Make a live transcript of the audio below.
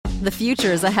The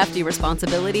future is a hefty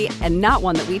responsibility and not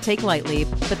one that we take lightly,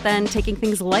 but then taking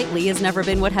things lightly has never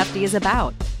been what Hefty is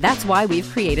about. That's why we've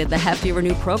created the Hefty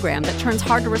Renew program that turns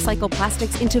hard-to-recycle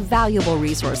plastics into valuable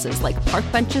resources like park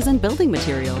benches and building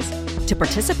materials. To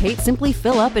participate, simply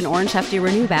fill up an orange Hefty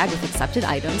Renew bag with accepted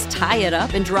items, tie it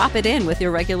up, and drop it in with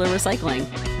your regular recycling.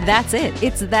 That's it.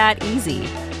 It's that easy.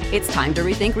 It's time to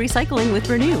rethink recycling with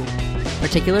Renew.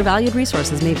 Particular valued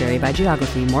resources may vary by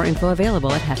geography. More info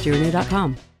available at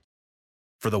heftyrenew.com.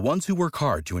 For the ones who work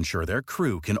hard to ensure their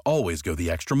crew can always go the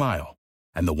extra mile,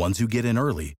 and the ones who get in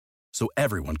early so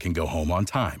everyone can go home on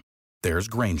time, there's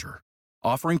Grainger,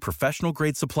 offering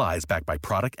professional-grade supplies backed by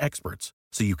product experts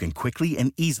so you can quickly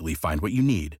and easily find what you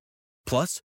need.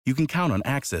 Plus, you can count on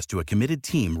access to a committed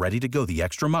team ready to go the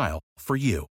extra mile for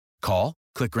you. Call,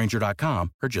 click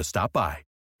Grainger.com, or just stop by.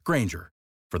 Grainger,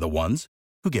 for the ones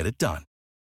who get it done.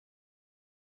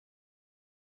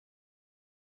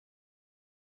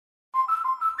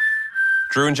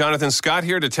 Drew and Jonathan Scott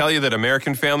here to tell you that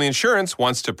American Family Insurance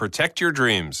wants to protect your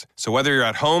dreams. So whether you're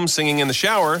at home singing in the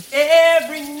shower,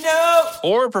 every note,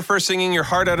 or prefer singing your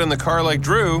heart out in the car like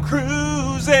Drew,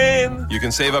 cruising, you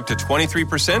can save up to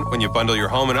 23% when you bundle your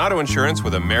home and auto insurance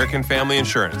with American Family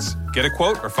Insurance. Get a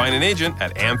quote or find an agent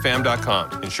at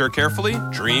amfam.com. Insure carefully,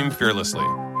 dream fearlessly.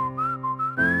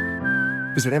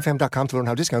 Visit amfam.com to learn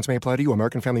how discounts may apply to you.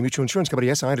 American Family Mutual Insurance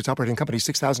Company, SI, and its operating company,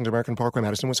 6000 American Parkway,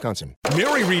 Madison, Wisconsin.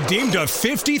 Mary redeemed a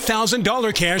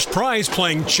 $50,000 cash prize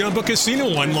playing Chumba Casino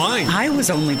online. I was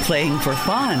only playing for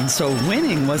fun, so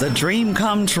winning was a dream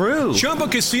come true. Chumba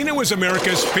Casino is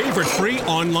America's favorite free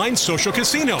online social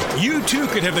casino. You, too,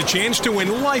 could have the chance to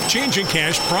win life-changing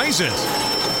cash prizes.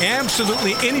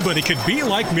 Absolutely anybody could be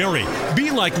like Mary.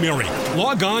 Be like Mary.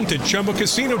 Log on to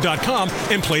ChumbaCasino.com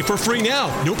and play for free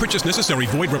now. No purchase necessary.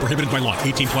 Void where prohibited by law.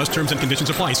 18 plus terms and conditions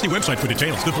apply. See website for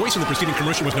details. The voice in the preceding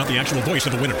commercial was not the actual voice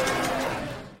of the winner.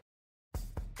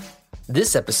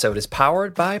 This episode is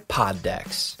powered by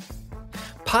Poddex.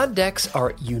 Poddex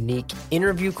are unique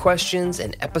interview questions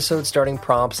and episode starting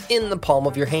prompts in the palm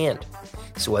of your hand.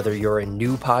 So whether you're a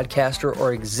new podcaster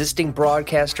or existing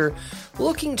broadcaster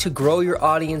looking to grow your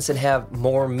audience and have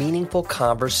more meaningful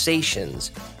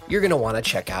conversations, you're going to want to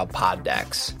check out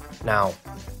Poddex. Now,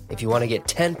 if you want to get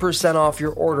 10% off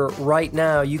your order right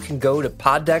now, you can go to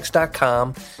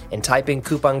poddex.com and type in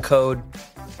coupon code.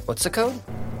 What's the code?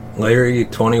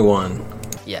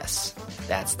 Larry21. Yes,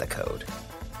 that's the code.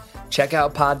 Check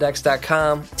out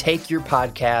poddex.com. Take your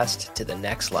podcast to the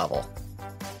next level.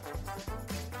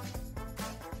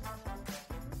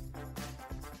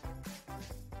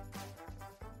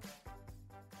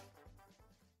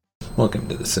 Welcome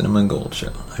to the Cinema Gold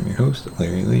Show. I'm your host,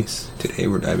 Larry Leese. Today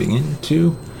we're diving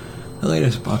into the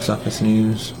latest box office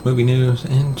news, movie news,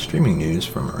 and streaming news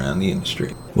from around the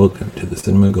industry. Welcome to the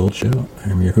Cinema Gold Show.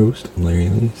 I'm your host, Larry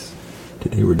Leese.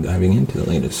 Today we're diving into the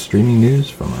latest streaming news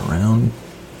from around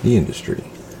the industry.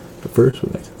 But first,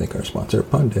 we'd like to thank our sponsor,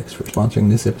 Poddex, for sponsoring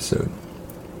this episode.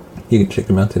 You can check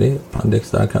them out today at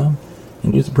poddex.com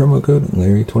and use the promo code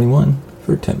Larry21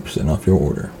 for 10% off your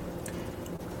order.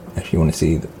 If you want to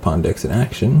see the Poddex in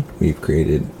action, we've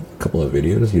created a couple of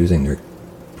videos using their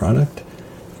product.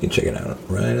 You can check it out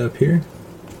right up here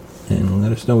and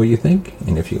let us know what you think.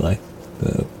 And if you like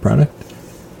the product,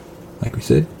 like we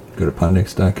said, go to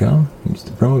poddex.com, use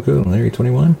the promo code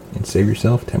Larry21 and save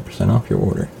yourself 10% off your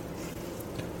order.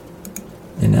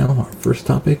 And now our first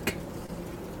topic,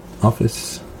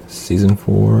 Office Season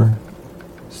 4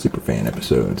 Superfan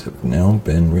episodes have now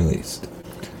been released.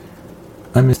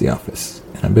 I miss The Office,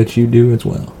 and I bet you do as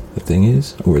well. The thing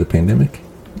is, over the pandemic,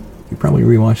 you probably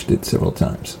rewatched it several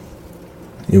times.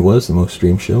 It was the most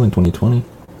streamed show in 2020.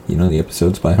 You know the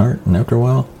episodes by heart, and after a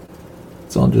while,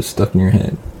 it's all just stuck in your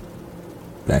head.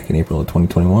 Back in April of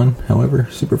 2021, however,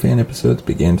 Superfan episodes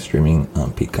began streaming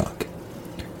on Peacock.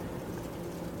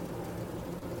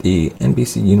 The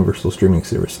NBC Universal streaming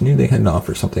service knew they had to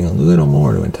offer something a little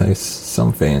more to entice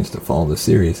some fans to follow the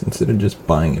series instead of just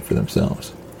buying it for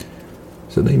themselves.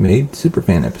 So they made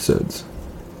Superfan episodes.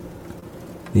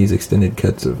 These extended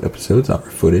cuts of episodes offer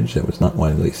footage that was not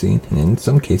widely seen, and in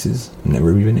some cases,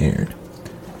 never even aired.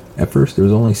 At first, there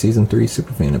was only Season 3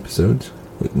 Superfan episodes,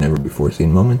 with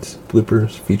never-before-seen moments,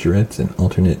 bloopers, featurettes, and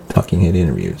alternate talking head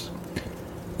interviews.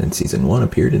 Then Season 1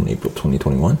 appeared in April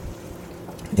 2021,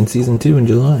 and Season 2 in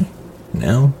July.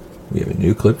 Now, we have a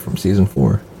new clip from Season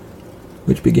 4,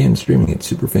 which began streaming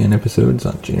its Superfan episodes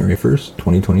on January 1st,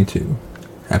 2022.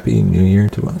 Happy New Year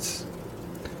to us.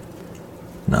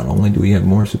 Not only do we have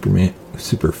more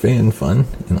Superfan fun,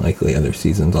 and likely other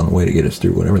seasons on the way to get us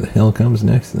through whatever the hell comes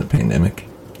next in the pandemic,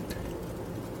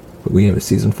 but we have a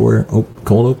Season 4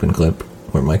 cold open clip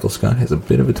where Michael Scott has a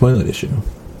bit of a toilet issue.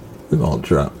 We've all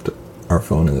dropped our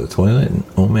phone in the toilet, and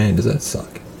oh man, does that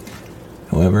suck.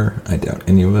 However, I doubt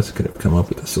any of us could have come up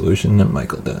with a solution that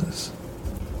Michael does.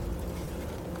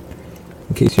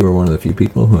 In case you are one of the few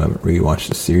people who haven't rewatched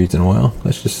the series in a while,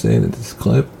 let's just say that this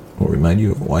clip will remind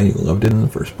you of why you loved it in the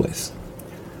first place.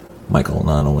 Michael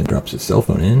not only drops his cell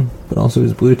phone in, but also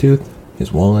his Bluetooth,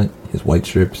 his wallet, his white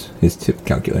strips, his tip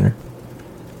calculator,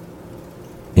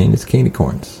 and his candy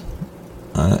corns.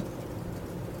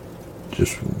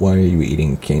 Just why are you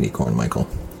eating candy corn, Michael?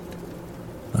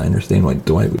 I understand why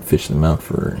Dwight would fish them out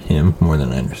for him more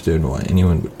than I understood why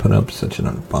anyone would put up such an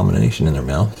abomination in their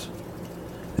mouths.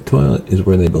 The toilet is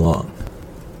where they belong.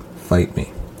 Fight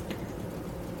me.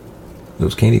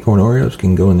 Those candy corn Oreos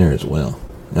can go in there as well.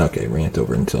 Okay, rant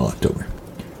over until October.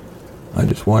 I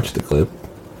just watched the clip,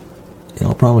 and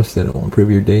I'll promise that it will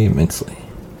improve your day immensely.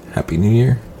 Happy New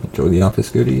Year, enjoy the office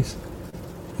goodies,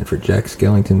 and for Jack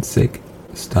Skellington's sake,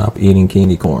 stop eating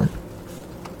candy corn.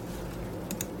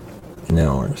 And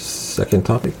now our second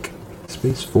topic,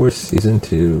 Space Force Season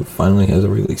 2 finally has a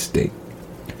release date.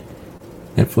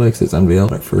 Netflix has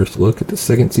unveiled our first look at the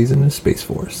second season of Space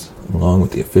Force, along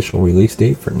with the official release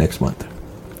date for next month.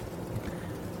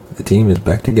 The team is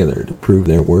back together to prove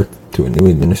their worth to a new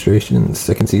administration in the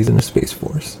second season of Space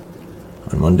Force.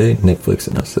 On Monday, Netflix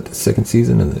announced that the second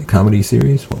season of the comedy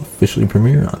series will officially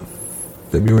premiere on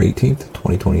February 18th,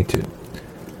 2022.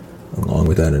 Along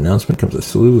with that announcement comes a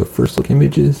slew of first-look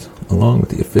images, along with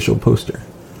the official poster.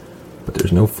 But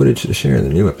there's no footage to share in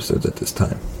the new episodes at this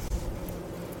time.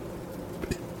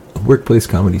 The workplace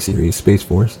comedy series Space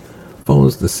Force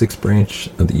follows the sixth branch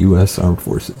of the U.S. Armed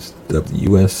Forces, dubbed the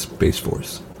U.S. Space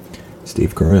Force.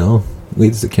 Steve Carell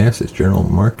leads the cast as General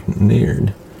Mark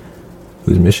Naird,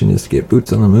 whose mission is to get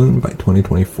boots on the moon by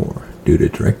 2024, due to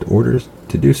direct orders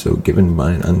to do so given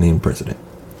by an unnamed president.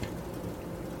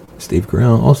 Steve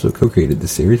Carell also co-created the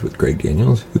series with Greg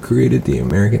Daniels, who created the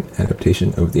American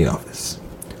adaptation of The Office.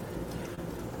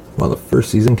 While the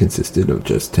first season consisted of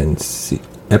just 10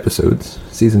 episodes,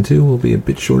 Season 2 will be a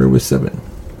bit shorter with 7.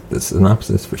 The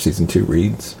synopsis for Season 2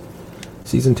 reads,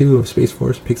 Season 2 of Space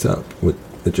Force picks up with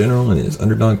the general and his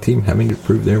underdog team having to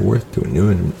prove their worth to a new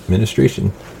administration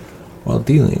while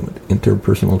dealing with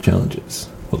interpersonal challenges.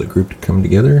 Will the group come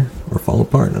together or fall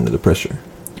apart under the pressure?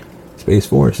 Space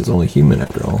Force is only human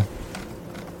after all.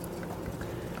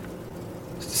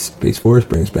 Space Force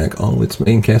brings back all its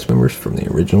main cast members from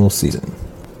the original season.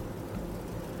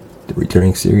 The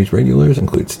returning series regulars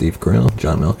include Steve Carell,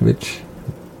 John Malkovich,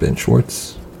 Ben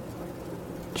Schwartz,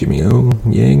 Jimmy O.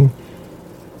 Yang,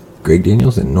 Greg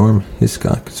Daniels, and Norm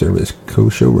Hiscock serve as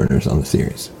co-showrunners on the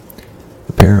series.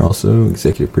 The pair also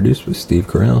executive produced with Steve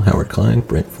Carell, Howard Klein,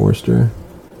 Brent Forrester.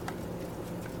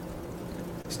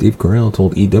 Steve Carell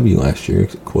told EW last year,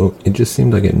 quote, "It just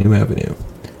seemed like a new avenue,"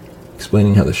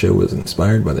 explaining how the show was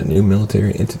inspired by the new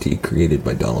military entity created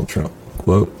by Donald Trump.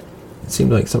 Quote, "It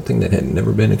seemed like something that had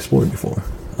never been explored before,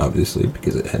 obviously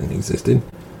because it hadn't existed.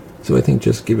 So I think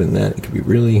just given that, it could be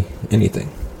really anything,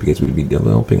 because we'd be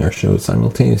developing our show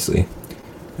simultaneously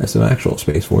as the actual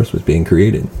Space Force was being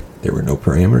created. There were no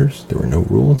parameters, there were no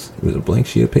rules, it was a blank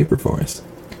sheet of paper for us."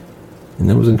 And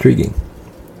that was intriguing.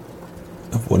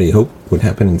 Of what he hoped would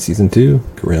happen in Season 2,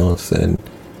 Carell said,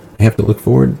 I have to look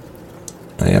for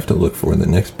the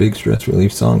next big stress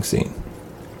relief song scene.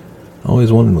 I always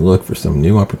wanted to look for some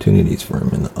new opportunities for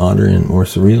him, and the odder and more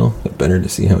surreal, the better to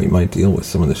see how he might deal with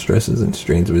some of the stresses and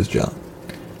strains of his job.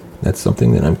 That's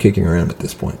something that I'm kicking around at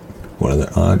this point. What other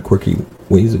odd, quirky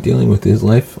ways of dealing with his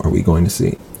life are we going to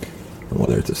see? And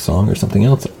whether it's a song or something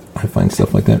else, I find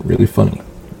stuff like that really funny.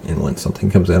 And when something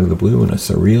comes out of the blue in a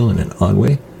surreal and an odd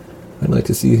way, I'd like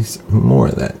to see more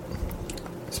of that.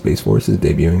 Space Force is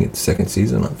debuting its second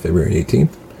season on February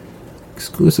 18th,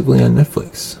 exclusively on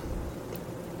Netflix.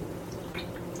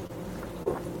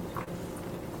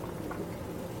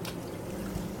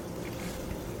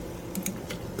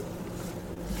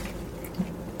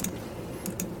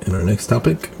 And our next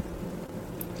topic,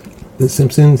 The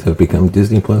Simpsons have become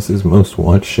Disney Plus's most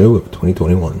watched show of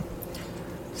 2021.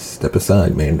 Step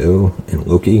aside, Mando and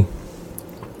Loki.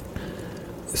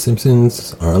 The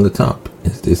Simpsons are on the top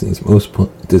as Disney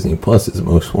Plus's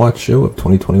most watched show of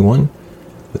 2021,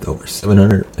 with over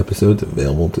 700 episodes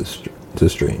available to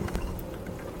stream.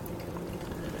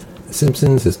 The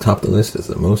Simpsons has topped the list as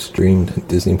the most streamed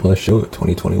Disney Plus show of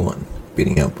 2021,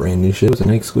 beating out brand new shows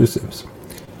and exclusives.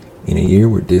 In a year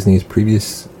where Disney's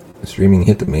previous streaming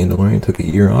hit The Mandalorian took a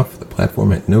year off, the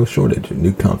platform had no shortage of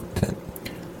new content,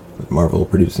 with Marvel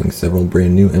producing several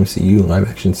brand new MCU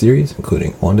live-action series,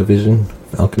 including WandaVision,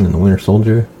 Falcon and the Winter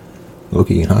Soldier,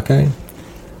 Loki and Hawkeye,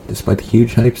 Despite the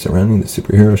huge hype surrounding the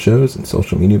superhero shows and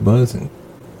social media buzz and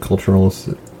cultural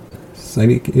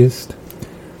zeitgeist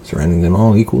surrounding them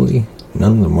all equally,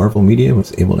 none of the Marvel media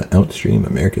was able to outstream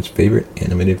America's favorite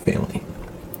animated family.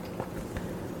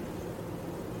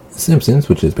 The Simpsons,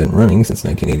 which has been running since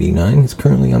 1989, is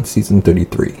currently on season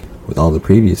 33, with all the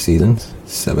previous seasons,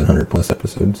 700 plus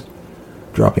episodes,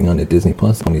 dropping onto Disney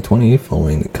Plus 2020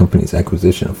 following the company's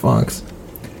acquisition of Fox,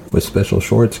 with special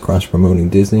shorts cross-promoting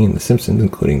Disney and The Simpsons,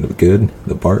 including The Good,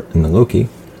 The Bart, and The Loki.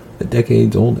 The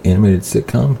decades-old animated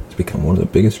sitcom has become one of the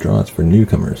biggest draws for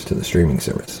newcomers to the streaming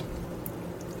service.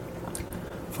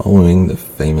 Following the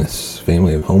famous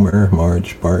family of Homer,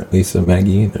 Marge, Bart, Lisa,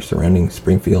 Maggie, and their surrounding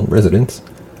Springfield residents,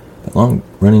 the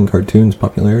long-running cartoon's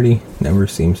popularity never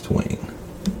seems to wane.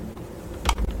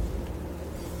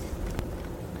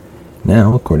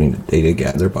 Now, according to data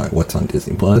gathered by What's on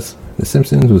Disney Plus, The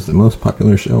Simpsons was the most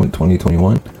popular show in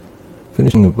 2021,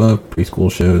 finishing above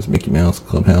preschool shows Mickey Mouse,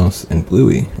 Clubhouse, and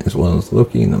Bluey, as well as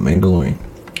Loki and The Mandalorian.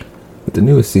 With the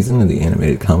newest season of the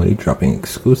animated comedy dropping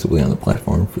exclusively on the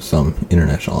platform for some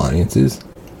international audiences,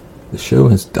 the show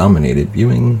has dominated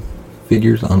viewing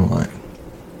figures online.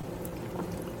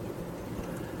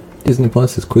 Disney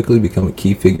Plus has quickly become a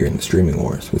key figure in the streaming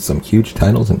wars, with some huge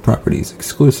titles and properties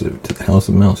exclusive to the House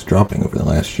of Mouse dropping over the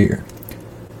last year.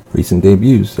 Recent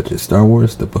debuts such as Star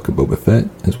Wars, The Book of Boba Fett,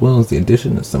 as well as the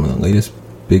addition of some of the latest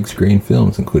big-screen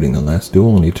films including The Last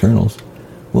Duel and Eternals,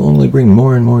 will only bring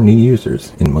more and more new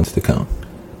users in months to come.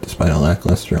 Despite a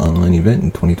lackluster online event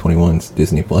in 2021's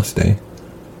Disney Plus Day,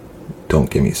 don't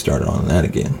get me started on that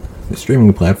again, the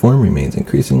streaming platform remains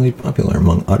increasingly popular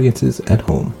among audiences at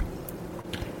home.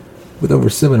 With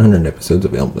over 700 episodes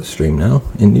available to stream now,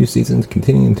 and new seasons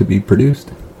continuing to be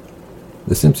produced,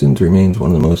 The Simpsons remains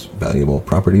one of the most valuable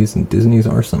properties in Disney's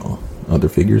arsenal. Other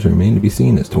figures remain to be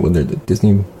seen as to whether the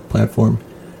Disney platform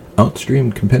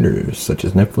outstreamed competitors such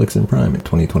as Netflix and Prime in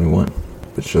 2021,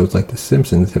 but shows like The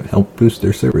Simpsons have helped boost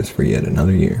their service for yet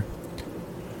another year.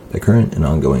 The current and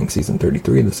ongoing Season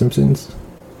 33 of The Simpsons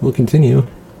will continue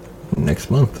next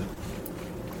month.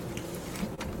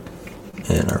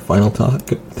 And our final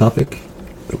topic,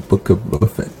 The Book of Boba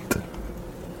Fett.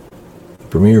 The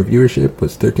premiere viewership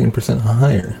was 13%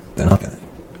 higher than Hawkeye.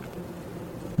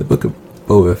 The Book of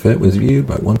Boba Fett was viewed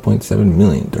by 1.7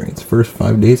 million during its first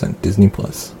 5 days on Disney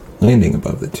Plus, landing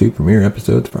above the 2 premiere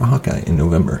episodes for Hawkeye in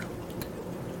November.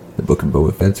 The Book of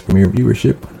Boba Fett's premiere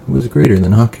viewership was greater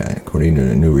than Hawkeye, according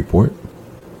to a new report.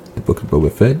 The Book of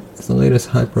Boba Fett is the latest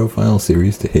high-profile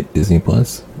series to hit Disney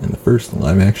Plus, and the first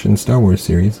live-action Star Wars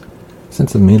series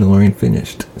since The Mandalorian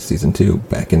finished Season 2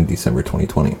 back in December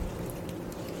 2020.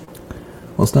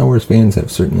 While Star Wars fans have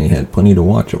certainly had plenty to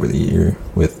watch over the year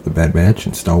with The Bad Batch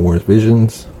and Star Wars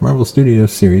Visions, Marvel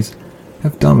Studios series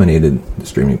have dominated the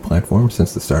streaming platform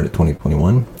since the start of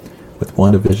 2021, with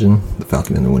WandaVision, The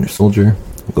Falcon and the Winter Soldier,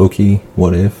 Loki,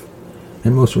 What If,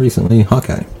 and most recently,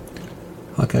 Hawkeye.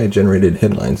 Hawkeye generated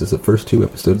headlines as the first 2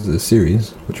 episodes of the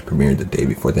series, which premiered the day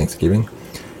before Thanksgiving,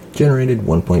 generated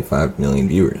 1.5 million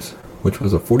viewers, which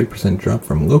was a 40% drop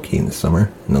from Loki in the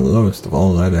summer and the lowest of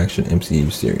all live-action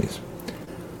MCU series.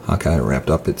 Hawkeye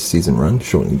wrapped up its season run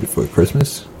shortly before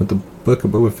Christmas, with the Book of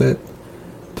Boba Fett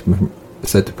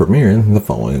set to premiere the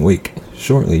following week,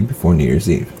 shortly before New Year's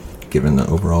Eve. Given the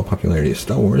overall popularity of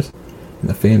Star Wars and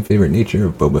the fan-favorite nature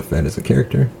of Boba Fett as a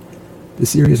character, the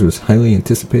series was highly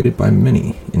anticipated by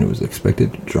many, and it was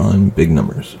expected to draw in big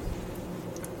numbers.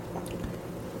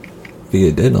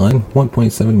 Via deadline,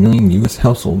 1.7 million U.S.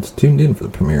 households tuned in for the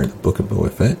premiere of the Book of Boba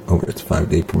Fett over its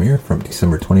 5-day premiere from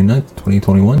December 29th,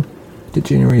 2021 to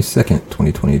January 2nd,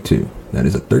 2022. That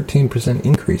is a 13%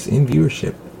 increase in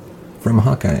viewership from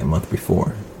Hawkeye a month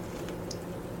before.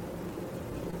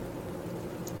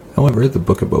 However, the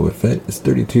Book of Boba Fett is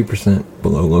 32%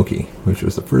 below Loki, which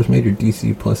was the first major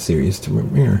DC Plus series to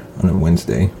premiere on a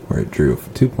Wednesday, where it drew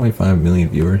 2.5 million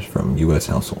viewers from U.S.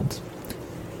 households.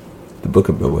 The Book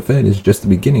of Boba Fett is just the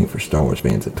beginning for Star Wars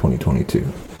fans in 2022.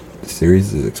 The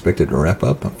series is expected to wrap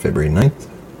up on February 9th,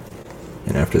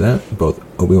 and after that, both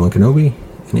Obi-Wan Kenobi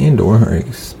and Andor are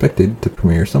expected to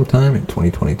premiere sometime in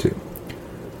 2022.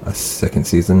 A second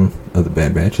season of The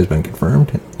Bad Batch has been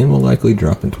confirmed and will likely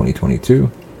drop in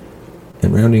 2022,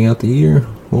 and rounding out the year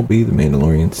will be The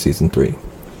Mandalorian Season 3.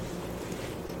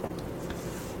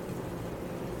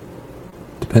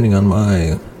 Depending on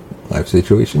my life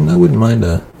situation, I wouldn't mind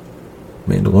a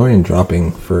Mandalorian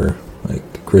dropping for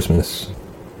like the Christmas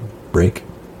break,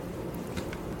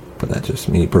 but that's just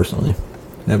me personally.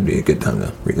 That would be a good time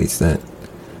to release that.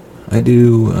 I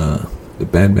do The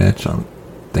Bad Batch on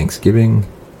Thanksgiving.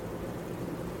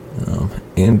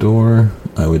 Andor,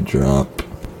 I would drop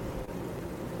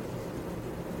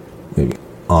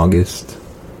August.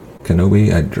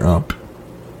 Kenobi, I'd drop.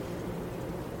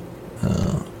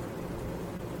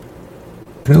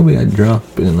 Kenobi, I'd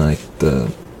drop in like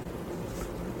the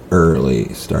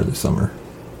early start of the summer.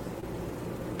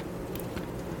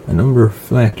 A number of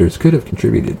factors could have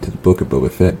contributed to the Book of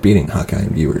Boba Fett beating Hawkeye in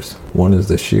viewers. One is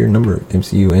the sheer number of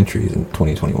MCU entries in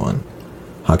 2021.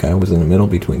 Hawkeye was in the middle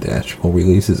between the theatrical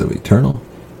releases of Eternal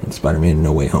and Spider-Man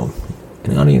No Way Home,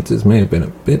 and audiences may have been a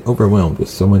bit overwhelmed with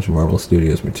so much Marvel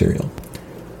Studios material.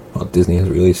 While Disney has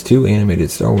released 2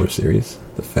 animated Star Wars series,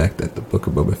 the fact that the Book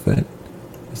of Boba Fett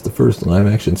is the first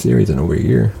live-action series in over a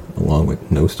year, along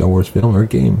with no Star Wars film or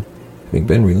game having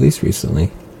been released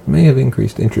recently, may have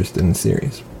increased interest in the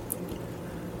series.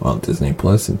 While Disney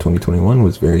Plus in 2021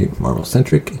 was very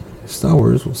Marvel-centric, Star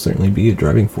Wars will certainly be a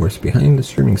driving force behind the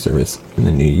streaming service in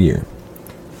the new year.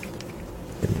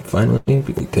 And finally,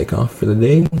 we take off for the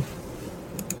day.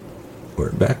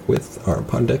 We're back with our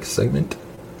Poddex segment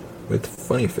with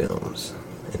Funny Films.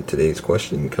 And today's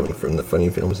question, coming from the Funny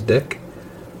Films deck,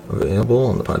 available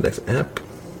on the Poddex app,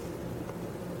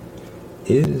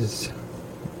 is...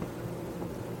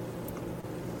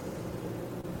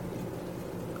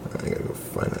 I gotta go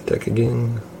find that deck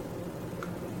again.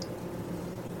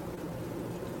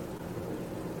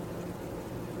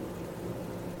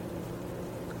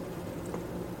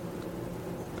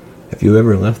 Have you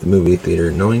ever left the movie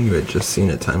theater knowing you had just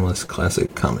seen a timeless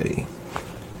classic comedy?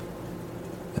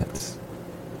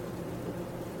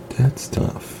 That's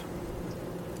tough.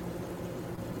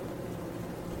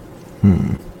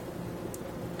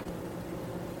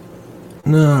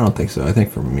 No, I don't think so. I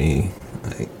think for me,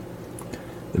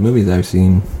 the movies I've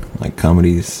seen, like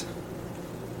comedies,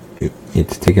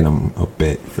 it's taken them a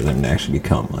bit for them to actually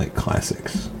become like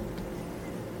classics.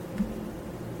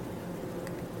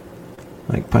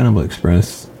 Like Pineapple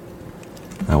Express,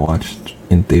 I watched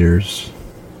in theaters,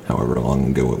 however long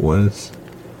ago it was,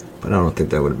 but I don't think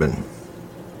that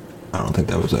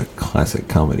was a classic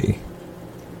comedy,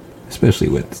 especially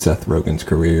with Seth Rogen's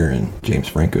career and James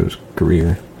Franco's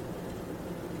career.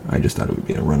 I just thought it would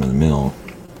be a run-of-the-mill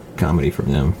comedy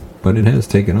from them, but it has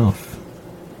taken off.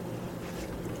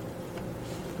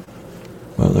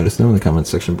 Well, let us know in the comments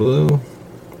section below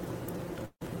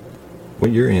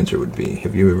what your answer would be.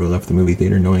 Have you ever left the movie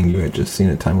theater knowing you had just seen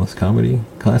a timeless comedy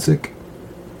classic?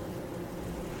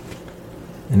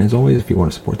 And as always, if you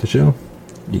want to support the show,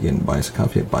 you can buy us a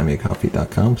coffee at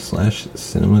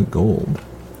buymeacoffee.com/cinemagold.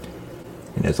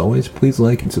 And as always, please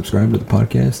like and subscribe to the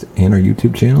podcast and our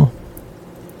YouTube channel.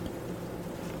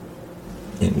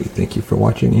 And we thank you for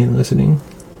watching and listening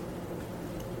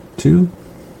to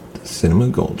the Cinema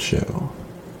Gold Show.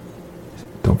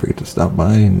 Don't forget to stop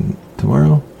by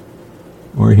tomorrow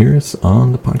or hear us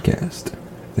on the podcast.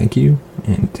 Thank you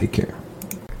and take care.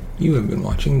 You have been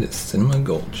watching the Cinema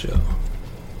Gold Show.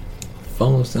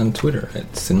 Follow us on Twitter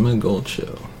at Cinema Gold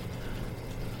Show.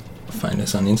 Find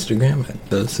us on Instagram at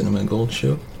The Cinema Gold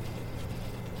Show.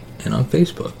 And on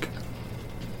Facebook,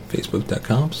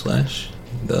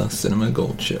 facebook.com/The Cinema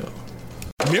Gold Show.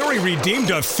 Mary redeemed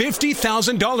a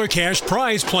 $50,000 cash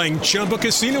prize playing Chumba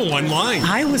Casino online.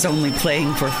 I was only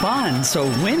playing for fun, so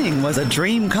winning was a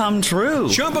dream come true.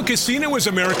 Chumba Casino is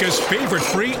America's favorite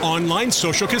free online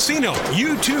social casino.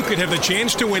 You too could have the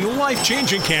chance to win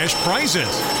life-changing cash prizes.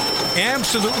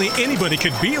 Absolutely anybody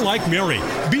could be like Mary.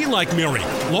 Be like Mary.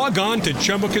 Log on to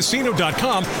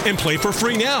ChumbaCasino.com and play for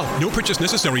free now. No purchase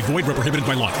necessary. Void where prohibited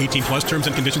by law. 18 plus terms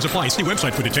and conditions apply. See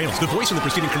website for details. The voice in the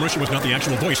preceding commercial was not the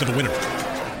actual voice of the winner.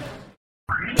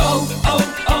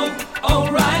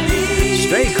 O'Reilly.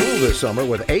 Stay cool this summer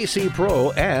with AC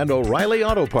Pro and O'Reilly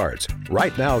Auto Parts.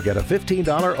 Right now, get a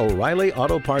 $15 O'Reilly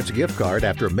Auto Parts gift card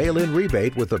after mail-in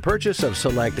rebate with the purchase of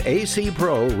select AC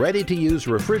Pro ready-to-use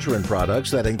refrigerant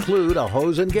products that include a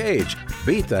hose and gauge.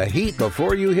 Beat the heat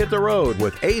before you hit the road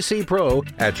with AC Pro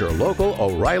at your local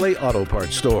O'Reilly Auto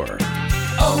Parts store.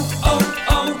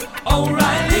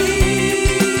 O'Reilly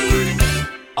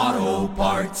Auto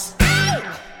Parts.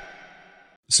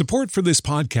 Support for this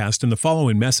podcast and the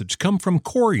following message come from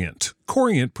Corient.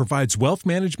 Corient provides wealth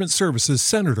management services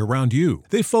centered around you.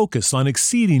 They focus on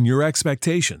exceeding your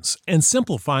expectations and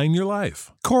simplifying your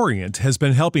life. Corient has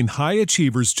been helping high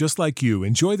achievers just like you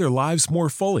enjoy their lives more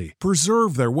fully,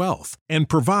 preserve their wealth, and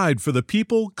provide for the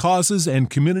people, causes, and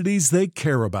communities they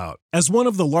care about. As one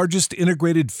of the largest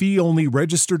integrated fee-only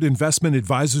registered investment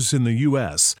advisors in the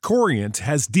U.S., Corient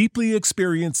has deeply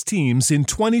experienced teams in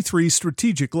 23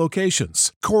 strategic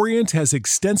locations. Corient has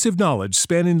extensive knowledge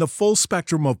spanning the full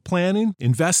spectrum of planning, planning,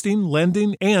 investing,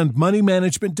 lending, and money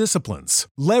management disciplines.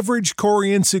 Leverage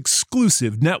Corient's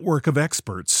exclusive network of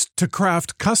experts to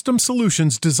craft custom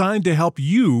solutions designed to help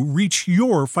you reach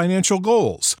your financial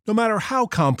goals, no matter how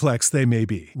complex they may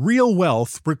be. Real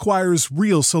wealth requires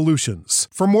real solutions.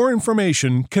 For more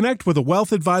information, connect with a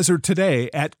wealth advisor today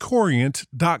at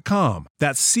Corient.com.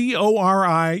 That's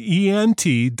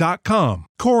Corient.com.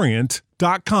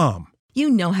 Corient.com. You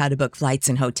know how to book flights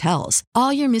and hotels.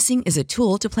 All you're missing is a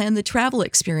tool to plan the travel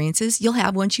experiences you'll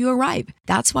have once you arrive.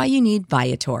 That's why you need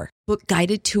Viator. Book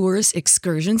guided tours,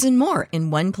 excursions, and more in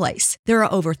one place. There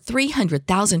are over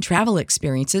 300,000 travel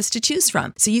experiences to choose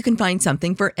from, so you can find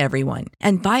something for everyone.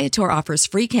 And Viator offers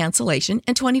free cancellation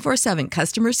and 24/7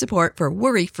 customer support for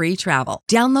worry-free travel.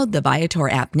 Download the Viator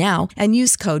app now and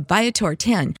use code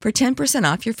Viator10 for 10%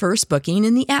 off your first booking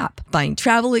in the app. Find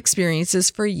travel experiences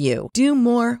for you. Do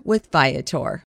more with Viator.